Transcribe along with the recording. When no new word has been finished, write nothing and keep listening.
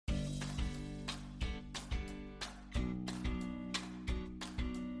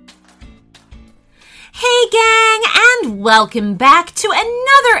Hey gang, and welcome back to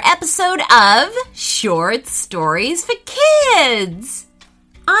another episode of Short Stories for Kids.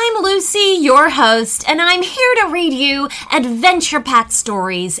 I'm Lucy, your host, and I'm here to read you adventure-packed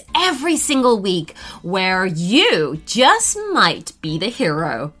stories every single week where you just might be the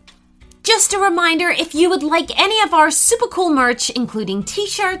hero. Just a reminder, if you would like any of our super cool merch, including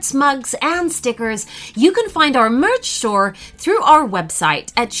t-shirts, mugs, and stickers, you can find our merch store through our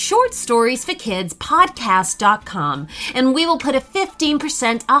website at shortstoriesforkidspodcast.com, and we will put a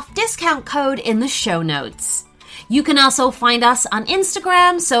 15% off discount code in the show notes. You can also find us on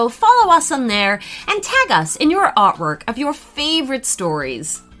Instagram, so follow us on there and tag us in your artwork of your favorite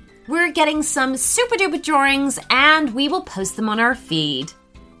stories. We're getting some super duper drawings, and we will post them on our feed.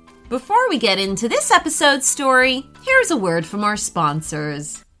 Before we get into this episode's story, here's a word from our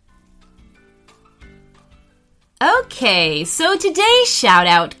sponsors. Okay, so today's shout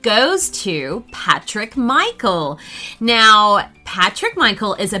out goes to Patrick Michael. Now, Patrick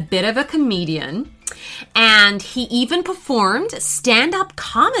Michael is a bit of a comedian, and he even performed stand-up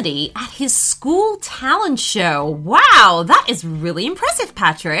comedy at his school talent show. Wow, that is really impressive,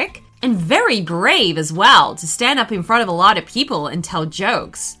 Patrick. And very brave as well to stand up in front of a lot of people and tell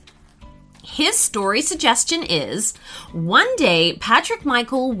jokes. His story suggestion is, one day Patrick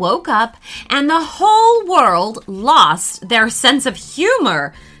Michael woke up and the whole world lost their sense of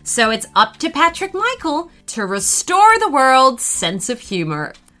humor. So it's up to Patrick Michael to restore the world's sense of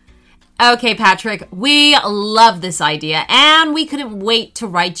humor. Okay, Patrick, we love this idea and we couldn't wait to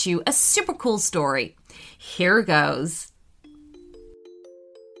write you a super cool story. Here goes.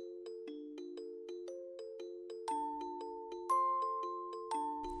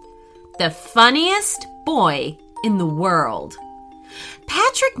 The funniest boy in the world.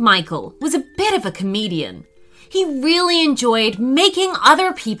 Patrick Michael was a bit of a comedian. He really enjoyed making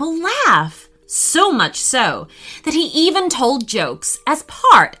other people laugh. So much so that he even told jokes as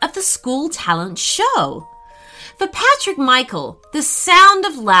part of the school talent show. For Patrick Michael, the sound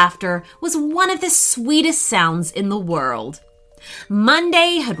of laughter was one of the sweetest sounds in the world.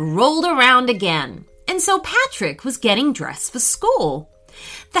 Monday had rolled around again, and so Patrick was getting dressed for school.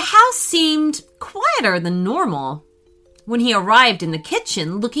 The house seemed quieter than normal. When he arrived in the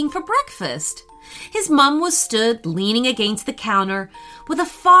kitchen looking for breakfast, his mum was stood leaning against the counter with a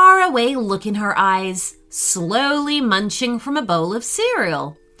faraway look in her eyes, slowly munching from a bowl of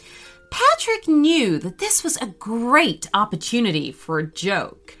cereal. Patrick knew that this was a great opportunity for a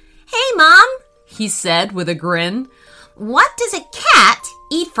joke. "Hey, Mom," he said with a grin. "What does a cat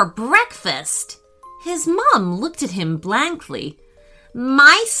eat for breakfast?" His mum looked at him blankly.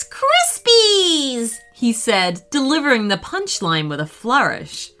 "Mice Krispies," he said, delivering the punchline with a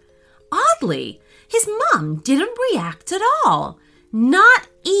flourish. Oddly, his mum didn't react at all, not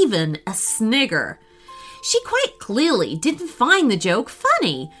even a snigger. She quite clearly didn't find the joke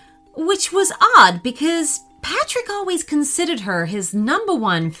funny, which was odd because Patrick always considered her his number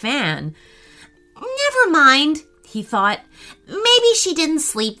one fan. Never mind, he thought. Maybe she didn't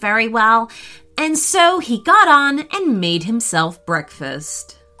sleep very well. And so he got on and made himself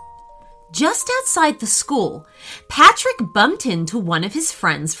breakfast. Just outside the school, Patrick bumped into one of his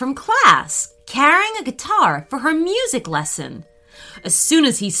friends from class, carrying a guitar for her music lesson. As soon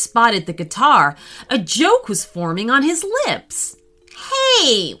as he spotted the guitar, a joke was forming on his lips.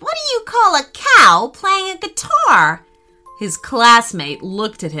 "Hey, what do you call a cow playing a guitar?" His classmate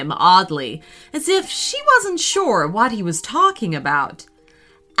looked at him oddly, as if she wasn't sure what he was talking about.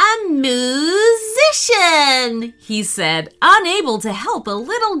 "A musician," he said, unable to help a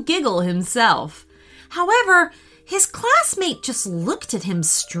little giggle himself. However, his classmate just looked at him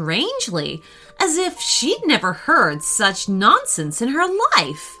strangely, as if she'd never heard such nonsense in her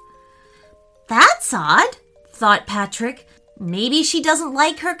life. "That's odd," thought Patrick. "Maybe she doesn't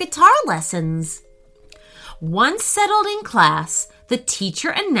like her guitar lessons." Once settled in class, the teacher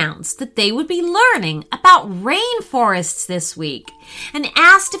announced that they would be learning about rainforests this week and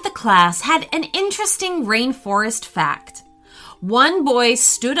asked if the class had an interesting rainforest fact. One boy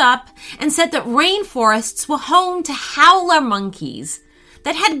stood up and said that rainforests were home to howler monkeys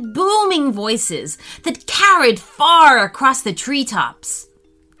that had booming voices that carried far across the treetops.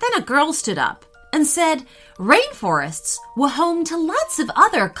 Then a girl stood up and said rainforests were home to lots of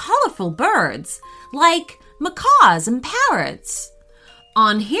other colorful birds, like macaws and parrots.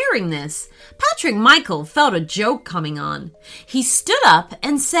 On hearing this, Patrick Michael felt a joke coming on. He stood up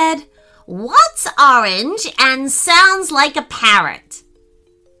and said, "What's orange and sounds like a parrot?"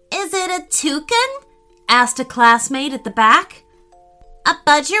 "Is it a toucan?" asked a classmate at the back. "A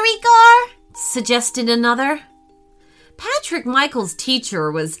budgerigar?" suggested another. Patrick Patrick Michael's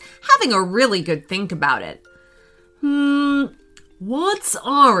teacher was having a really good think about it. What's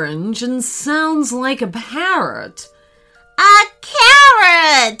orange and sounds like a parrot? A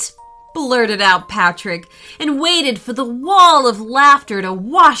carrot! Blurted out Patrick and waited for the wall of laughter to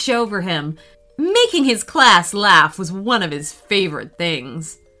wash over him. Making his class laugh was one of his favorite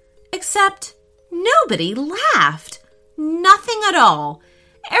things. Except nobody laughed. Nothing at all.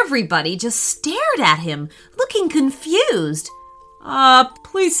 Everybody just stared at him, looking confused.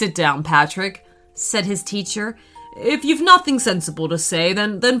 Please sit down, Patrick, said his teacher. If you've nothing sensible to say,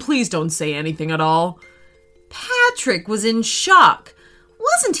 then please don't say anything at all. Patrick was in shock.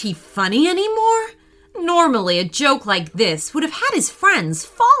 Wasn't he funny anymore? Normally, a joke like this would have had his friends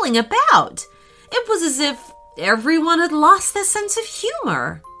falling about. It was as if everyone had lost their sense of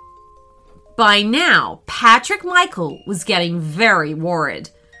humor. By now, Patrick Michael was getting very worried.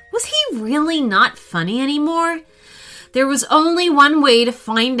 Was he really not funny anymore? There was only one way to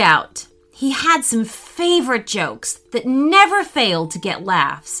find out. He had some favorite jokes that never failed to get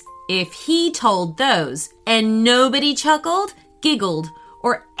laughs. If he told those and nobody chuckled, giggled,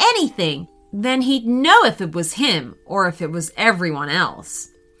 or anything, then he'd know if it was him or if it was everyone else.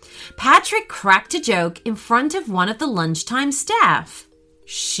 Patrick cracked a joke in front of one of the lunchtime staff.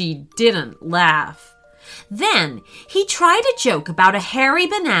 She didn't laugh. Then he tried a joke about a hairy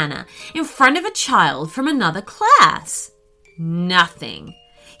banana in front of a child from another class. Nothing.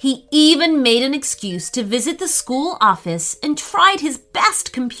 He even made an excuse to visit the school office and tried his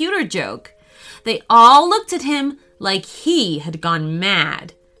best computer joke. They all looked at him like he had gone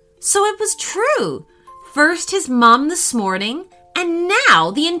mad. So it was true. First his mom this morning, and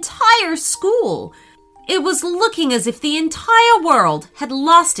now the entire school. It was looking as if the entire world had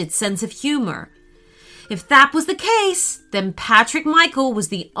lost its sense of humor. If that was the case, then Patrick Michael was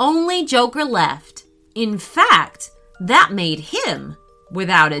the only joker left. In fact, that made him,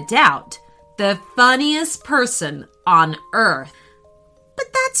 without a doubt, the funniest person on earth. But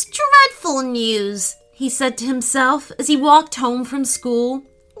that's dreadful news, he said to himself as he walked home from school.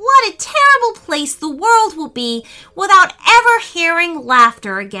 What a terrible place the world will be without ever hearing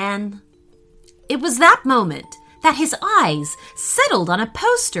laughter again. It was that moment that his eyes settled on a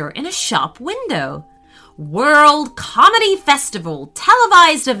poster in a shop window. World Comedy Festival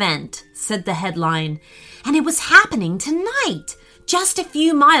televised event, said the headline, and it was happening tonight, just a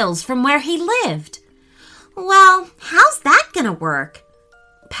few miles from where he lived. Well, how's that gonna work?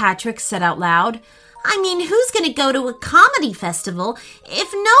 Patrick said out loud. I mean, who's gonna go to a comedy festival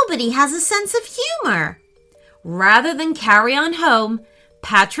if nobody has a sense of humor? Rather than carry on home,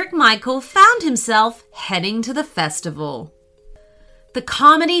 Patrick Michael found himself heading to the festival. The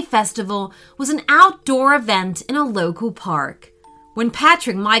comedy festival was an outdoor event in a local park. When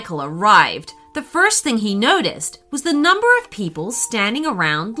Patrick Michael arrived, the first thing he noticed was the number of people standing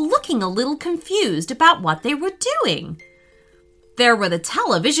around looking a little confused about what they were doing. There were the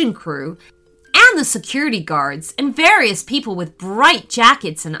television crew and the security guards and various people with bright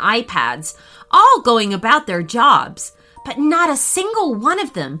jackets and iPads, all going about their jobs, but not a single one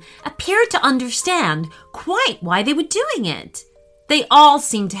of them appeared to understand quite why they were doing it. They all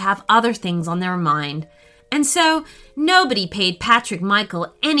seemed to have other things on their mind, and so nobody paid Patrick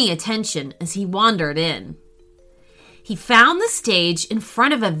Michael any attention as he wandered in. He found the stage in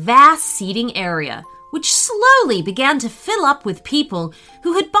front of a vast seating area, which slowly began to fill up with people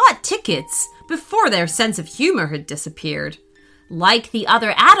who had bought tickets before their sense of humor had disappeared. Like the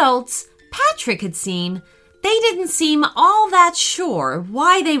other adults Patrick had seen, they didn't seem all that sure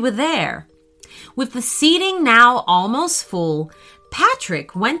why they were there. With the seating now almost full,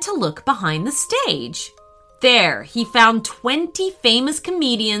 Patrick went to look behind the stage. There, he found 20 famous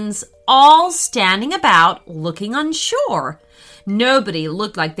comedians all standing about looking unsure. Nobody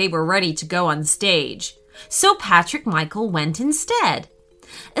looked like they were ready to go on stage, so Patrick Michael went instead.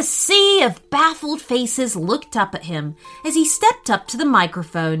 A sea of baffled faces looked up at him as he stepped up to the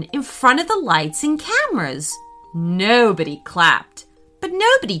microphone in front of the lights and cameras. Nobody clapped, but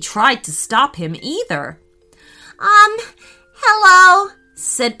nobody tried to stop him either. Hello,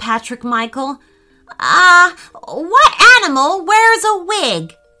 said Patrick Michael. What animal wears a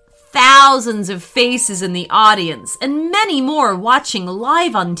wig? Thousands of faces in the audience and many more watching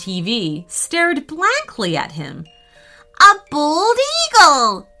live on TV stared blankly at him. A bald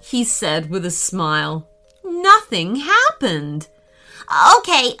eagle, he said with a smile. Nothing happened.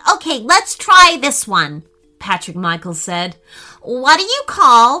 Okay, let's try this one, Patrick Michael said. What do you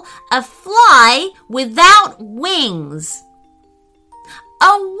call a fly without wings?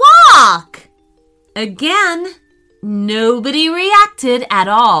 A walk. Again, nobody reacted at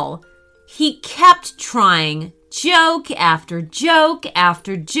all. He kept trying, Joke after joke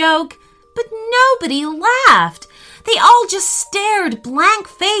after joke, but nobody laughed. They all just stared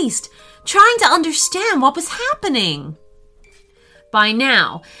blank-faced, trying to understand what was happening. By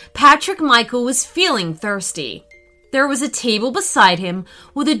now, Patrick Michael was feeling thirsty. There was a table beside him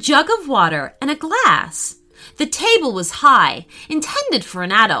with a jug of water and a glass. The table was high, intended for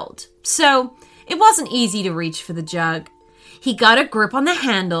an adult, so it wasn't easy to reach for the jug. He got a grip on the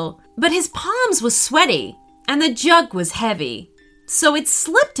handle, but his palms were sweaty and the jug was heavy, so it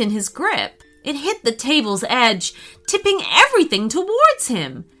slipped in his grip. It hit the table's edge, tipping everything towards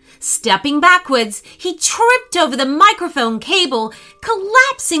him. Stepping backwards, he tripped over the microphone cable,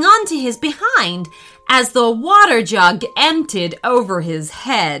 collapsing onto his behind as the water jug emptied over his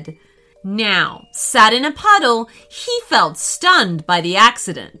head. Now, sat in a puddle, he felt stunned by the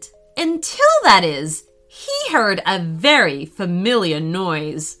accident. Until, that is, he heard a very familiar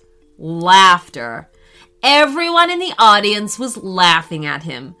noise. Laughter. Everyone in the audience was laughing at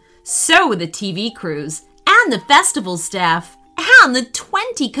him. So were the TV crews, and the festival staff, and the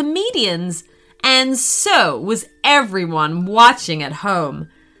 20 comedians. And so was everyone watching at home.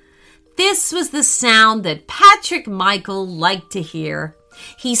 This was the sound that Patrick Michael liked to hear.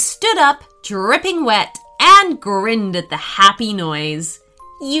 He stood up, dripping wet, and grinned at the happy noise.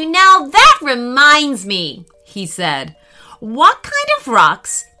 You know, that reminds me, he said. What kind of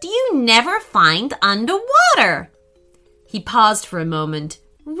rocks do you never find underwater? He paused for a moment,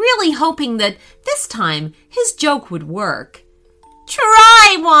 really hoping that this time his joke would work.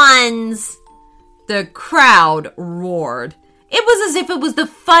 Try ones! The crowd roared. It was as if it was the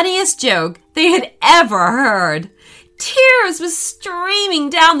funniest joke they had ever heard. Tears were streaming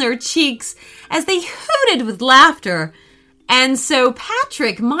down their cheeks as they hooted with laughter. And so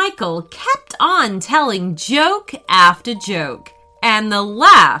Patrick Michael kept on telling joke after joke, and the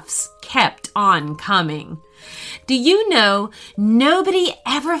laughs kept on coming. Do you know, nobody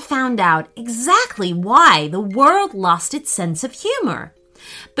ever found out exactly why the world lost its sense of humor.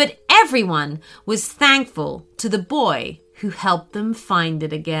 But everyone was thankful to the boy who helped them find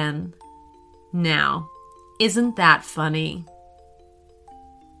it again. Now, isn't that funny?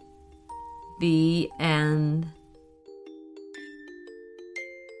 The end.